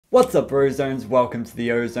What's up, Brozones? Welcome to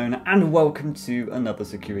the Ozone and welcome to another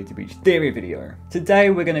Security Breach Theory video. Today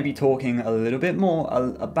we're going to be talking a little bit more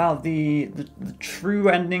about the true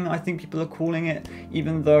ending, I think people are calling it,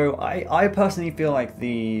 even though I personally feel like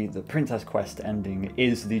the Princess Quest ending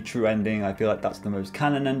is the true ending. I feel like that's the most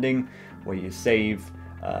canon ending, where you save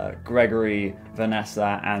Gregory,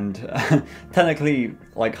 Vanessa, and technically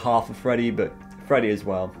like half of Freddy, but Freddy as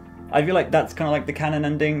well. I feel like that's kind of like the canon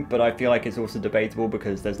ending, but I feel like it's also debatable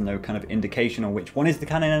because there's no kind of indication on which one is the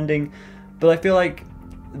canon ending. But I feel like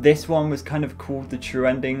this one was kind of called the true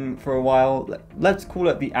ending for a while. Let's call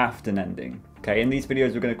it the Afton ending. Okay, in these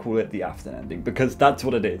videos we're going to call it the Afton ending because that's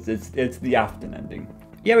what it is. It's the Afton ending.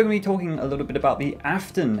 Yeah, we're going to be talking a little bit about the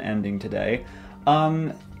Afton ending today.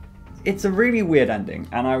 It's a really weird ending,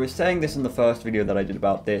 and I was saying this in the first video that I did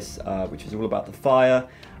about this, which is all about the fire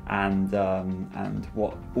and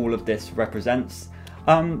what all of this represents.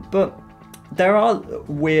 But there are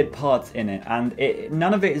weird parts in it, and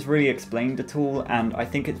none of it is really explained at all. And I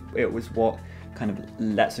think it was what kind of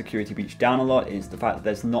let Security Breach down a lot, is the fact that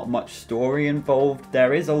there's not much story involved.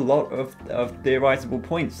 There is a lot of theorizable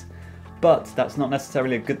points, but that's not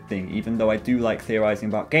necessarily a good thing. Even though I do like theorizing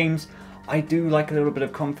about games, I do like a little bit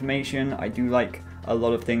of confirmation. I do like a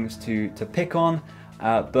lot of things to pick on,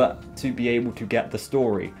 but to be able to get the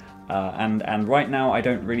story. And right now I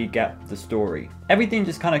don't really get the story. Everything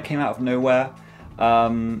just kind of came out of nowhere.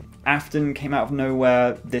 Afton came out of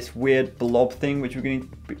nowhere. This weird blob thing, which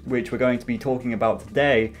we're going to be talking about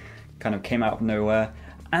today, kind of came out of nowhere.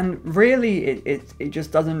 And really, it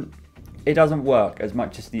just doesn't work as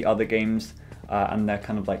much as the other games and their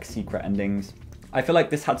kind of like secret endings. I feel like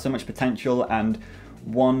this had so much potential, and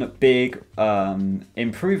one big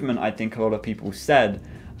improvement I think a lot of people said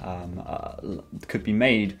could be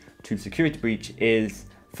made to Security Breach is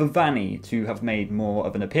for Vanny to have made more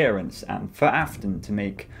of an appearance and for Afton to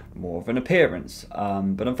make more of an appearance.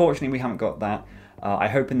 But unfortunately we haven't got that. I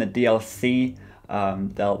hope in the DLC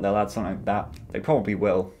they'll add something like that. They probably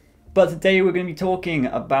will. But today we're going to be talking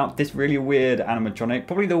about this really weird animatronic,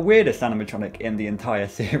 probably the weirdest animatronic in the entire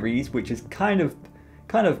series, which is kind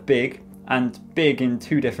of big, and big in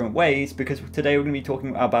two different ways, because today we're going to be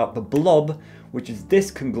talking about the Blob, which is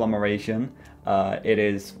this conglomeration. It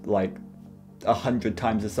is like 100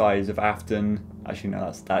 times the size of Afton. Actually,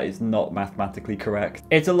 no, that is not mathematically correct.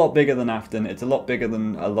 It's a lot bigger than Afton. It's a lot bigger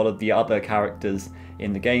than a lot of the other characters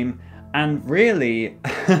in the game, and really.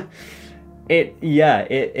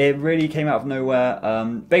 It really came out of nowhere.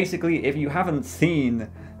 Basically, if you haven't seen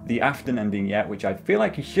the Afton ending yet, which I feel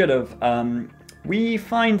like you should have, we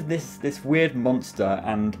find this weird monster,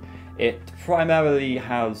 and it primarily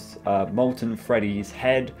has Molten Freddy's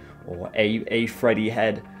head, or a Freddy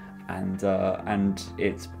head, and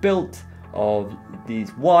it's built of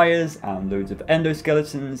these wires and loads of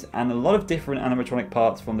endoskeletons and a lot of different animatronic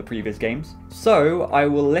parts from the previous games. So I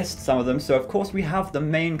will list some of them. So of course we have the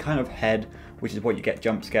main kind of head, which is what you get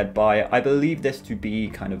jump scared by. I believe this to be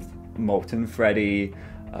kind of Molten Freddy,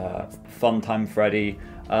 Funtime Freddy,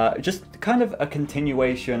 just kind of a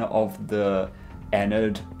continuation of the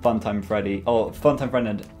Ennard Funtime Freddy, or Funtime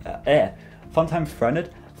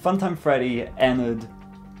Freddy, Ennard,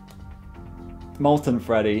 Molten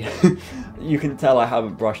Freddy. You can tell I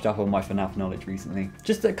haven't brushed up on my FNAF knowledge recently.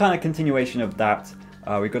 Just a kind of continuation of that.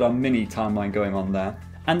 We've got our mini timeline going on there.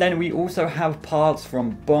 And then we also have parts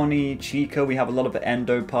from Bonnie, Chica. We have a lot of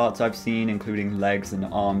endo parts I've seen, including legs and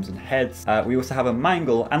arms and heads. We also have a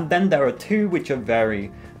Mangle, and then there are two which are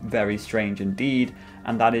very, very strange indeed,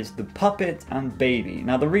 and that is the Puppet and Baby.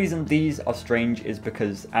 Now the reason these are strange is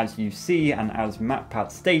because, as you see, and as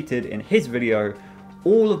MatPat stated in his video,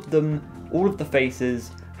 all of the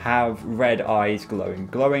faces have red eyes,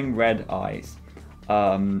 glowing red eyes.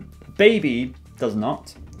 Baby does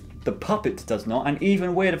not. The Puppet does not, and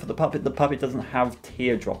even weirder for the Puppet doesn't have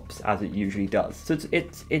teardrops as it usually does. So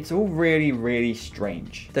it's all really, really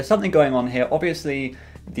strange. There's something going on here. Obviously,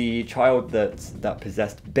 the child that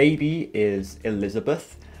possessed Baby is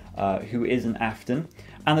Elizabeth, who is an Afton,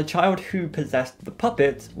 and the child who possessed the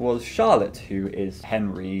Puppet was Charlotte, who is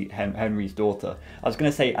Henry's daughter. I was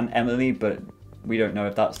going to say Aunt Emily, but we don't know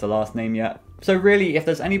if that's the last name yet. So really, if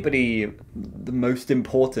there's anybody the most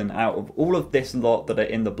important out of all of this lot that are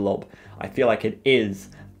in the Blob, I feel like it is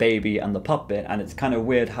Baby and the Puppet, and it's kind of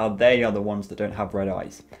weird how they are the ones that don't have red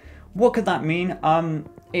eyes. What could that mean?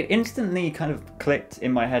 It instantly kind of clicked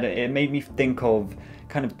in my head. It made me think of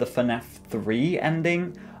kind of the FNAF 3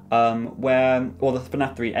 ending, or the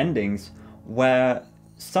FNAF 3 endings, where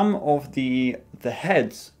some of the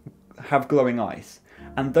heads have glowing eyes,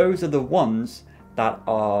 and those are the ones that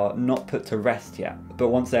are not put to rest yet. But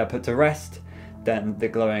once they are put to rest, then the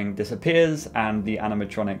glowing disappears and the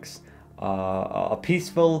animatronics are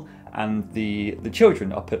peaceful, and the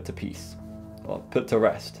children are put to peace, or put to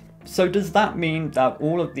rest. So does that mean that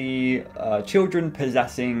all of the children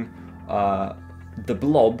possessing the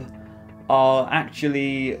blob are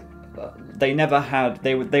actually, they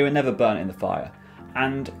were never burnt in the fire?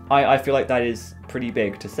 And I feel like that is pretty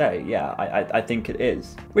big to say. Yeah, I think it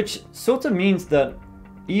is. Which sort of means that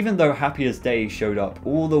even though Happiest Day showed up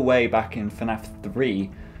all the way back in FNAF 3,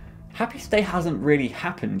 Happiest Day hasn't really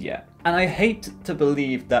happened yet. And I hate to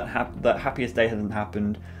believe that Happiest Day hasn't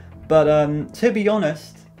happened, but to be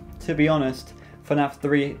honest, FNAF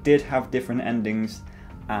 3 did have different endings,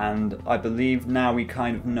 and I believe now we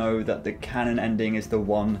kind of know that the canon ending is the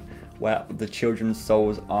one where the children's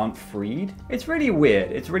souls aren't freed. It's really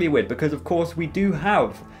weird, because of course we do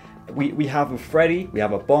have, we have a Freddy, we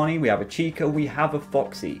have a Bonnie, we have a Chica, we have a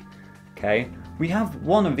Foxy, okay? We have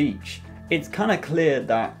one of each. It's kind of clear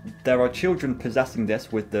that there are children possessing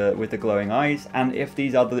this with the glowing eyes, and if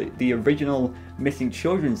these are the original missing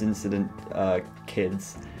children's incident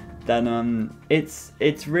kids, then it's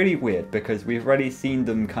really weird, because we've already seen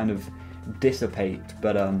them kind of dissipate.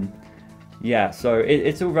 But yeah, so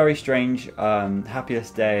it's all very strange.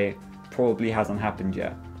 Happiest Day probably hasn't happened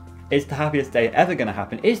yet. Is the Happiest Day ever going to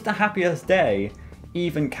happen? Is the Happiest Day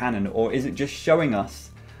even canon, or is it just showing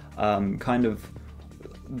us kind of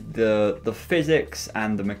the physics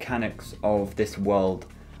and the mechanics of this world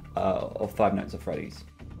of Five Nights at Freddy's?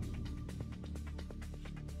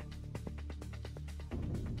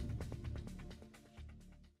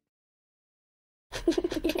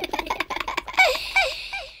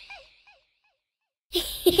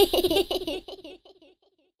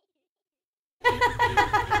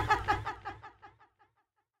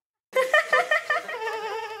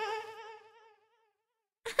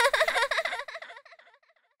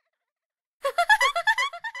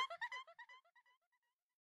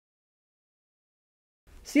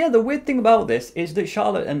 So yeah, the weird thing about this is that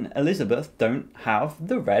Charlotte and Elizabeth don't have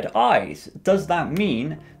the red eyes. Does that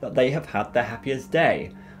mean that they have had their happiest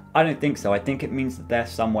day? I don't think so. I think it means that they're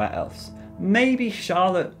somewhere else. Maybe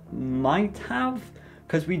Charlotte might have,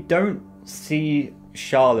 because we don't see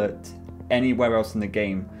Charlotte anywhere else in the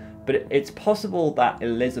game. But it's possible that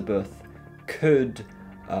Elizabeth could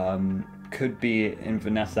be in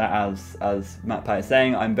Vanessa, as MatPie is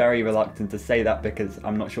saying. I'm very reluctant to say that because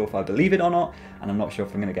I'm not sure if I believe it or not, and I'm not sure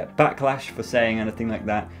if I'm going to get backlash for saying anything like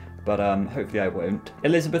that, but hopefully I won't.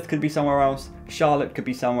 Elizabeth could be somewhere else, Charlotte could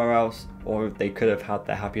be somewhere else, or they could have had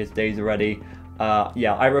their happiest days already.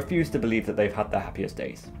 Yeah, I refuse to believe that they've had their happiest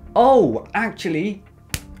days. Oh, actually,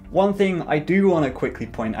 one thing I do want to quickly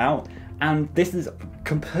point out, and this is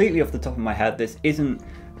completely off the top of my head, this isn't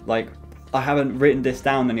like, I haven't written this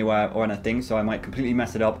down anywhere or anything, so I might completely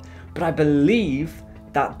mess it up, but I believe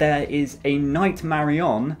that there is a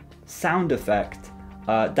Nightmarion sound effect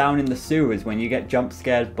down in the sewers when you get jump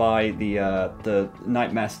scared by the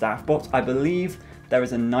Nightmare staff bots. I believe there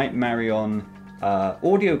is a Nightmarion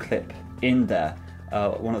audio clip in there,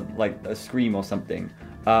 one of like a scream or something.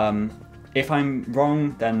 If I'm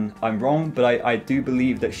wrong, then I'm wrong, but I do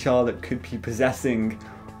believe that Charlotte could be possessing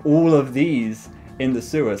all of these in the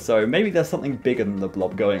sewer, so maybe there's something bigger than the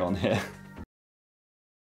blob going on here.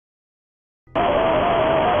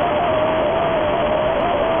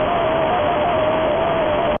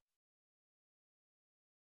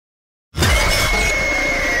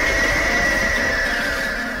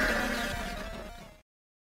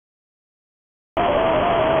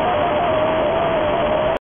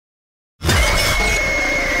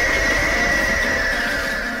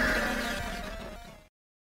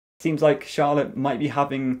 Seems like Charlotte might be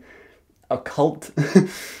having a cult.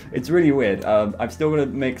 It's really weird. I'm still going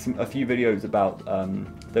to make a few videos about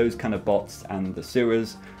those kind of bots and the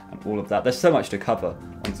sewers and all of that. There's so much to cover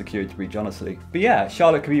on Security Breach, honestly. But yeah,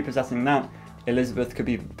 Charlotte could be possessing that. Elizabeth could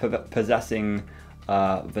be possessing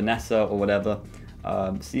Vanessa or whatever.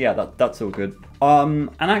 So yeah, that's all good.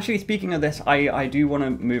 And actually, speaking of this, I do want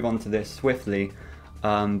to move on to this swiftly.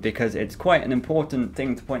 Because it's quite an important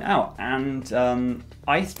thing to point out, and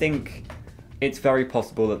I think it's very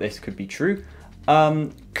possible that this could be true.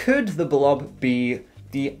 Could the blob be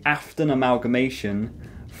the Afton Amalgamation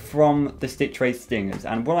from the Stitch Race Stingers?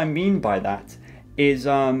 And what I mean by that is,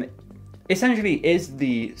 essentially, is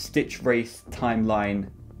the Stitch Race timeline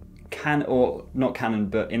or not canon,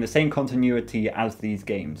 but in the same continuity as these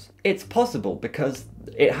games? It's possible because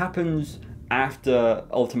it happens after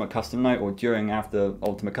Ultimate Custom Night, or after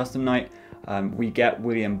Ultimate Custom Night. We get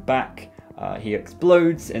William back. He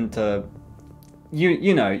explodes into,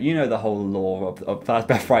 you know the whole lore of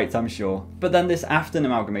Fazbear Frights, I'm sure. But then this Afton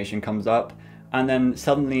Amalgamation comes up. and then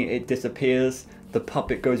suddenly it disappears. The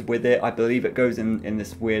puppet goes with it. I believe it goes in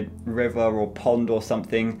this weird river or pond or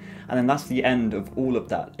something, and then that's the end of all of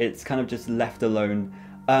that. It's kind of just left alone.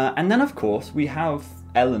 And then of course we have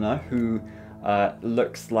Eleanor, who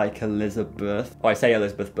looks like Elizabeth. Oh, I say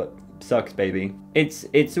Elizabeth, but circus baby. It's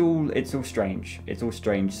all strange. It's all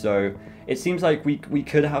strange. So it seems like we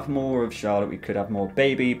could have more of Charlotte. We could have more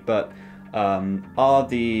Baby, but are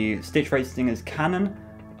the Stitch Race Stingers canon?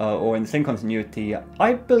 Or in the same continuity?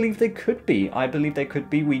 I believe they could be. I believe they could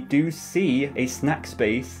be. We do see a snack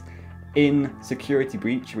space in Security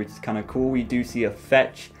Breach, which is kind of cool. We do see a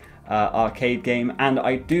fetch arcade game, and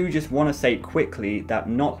I do just want to say quickly that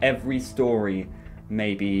not every story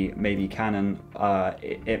may be canon.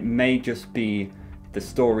 It may just be the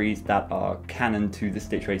stories that are canon to the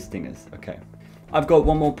Stitch Race Stingers. Okay, I've got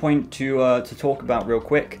one more point to talk about real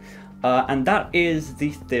quick. And that is the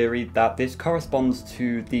theory that this corresponds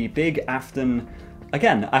to the big Afton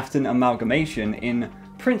Amalgamation in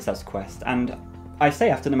Princess Quest. And I say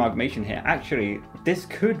Afton Amalgamation here, actually, this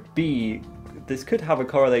could have a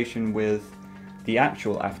correlation with the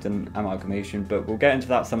actual Afton Amalgamation, but we'll get into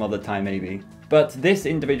that some other time maybe. But this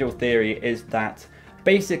individual theory is that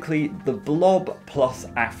basically the Blob plus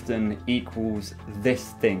Afton equals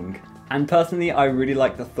this thing. And personally, I really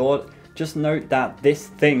like the thought. Just note that this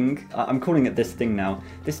thing, I'm calling it this thing now,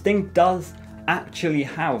 this thing does actually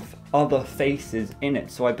have other faces in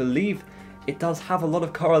it. So I believe it does have a lot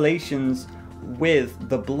of correlations with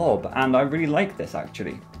the Blob, and I really like this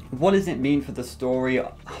actually. What does it mean for the story?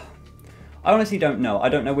 I honestly don't know. I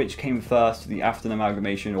don't know which came first, the Afton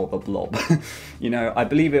Amalgamation or the Blob. You know, I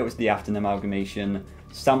believe it was the Afton Amalgamation.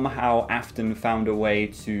 Somehow Afton found a way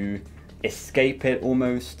to escape it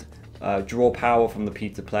almost. Draw power from the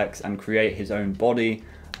Petaplex and create his own body,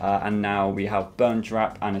 and now we have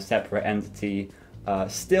Burntrap and a separate entity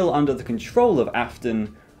still under the control of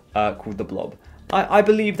Afton called the Blob. I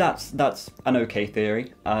believe that's an okay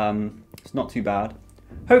theory. It's not too bad.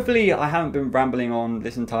 Hopefully I haven't been rambling on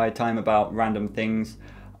this entire time about random things.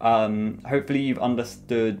 Hopefully you've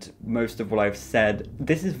understood most of what I've said.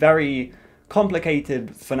 This is very complicated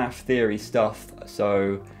FNAF theory stuff,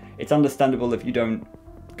 so it's understandable if you don't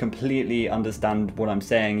completely understand what I'm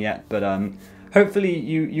saying yet, but hopefully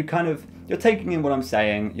you're taking in what I'm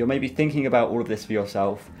saying. You're maybe thinking about all of this for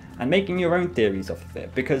yourself and making your own theories off of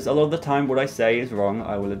it, because a lot of the time what I say is wrong.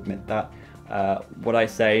 I will admit that. What I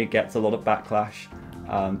say gets a lot of backlash,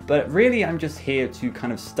 but really I'm just here to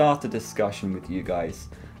kind of start a discussion with you guys,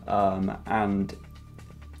 and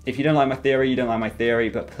if you don't like my theory, you don't like my theory,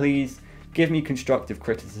 but please give me constructive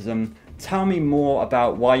criticism. Tell me more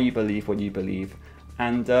about why you believe what you believe.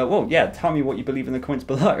 And, well, yeah, tell me what you believe in the comments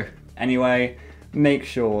below. Anyway, make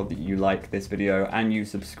sure that you like this video and you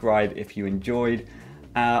subscribe if you enjoyed.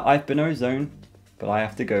 I've been Ozone, but I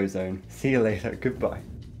have to go Zone. See you later. Goodbye.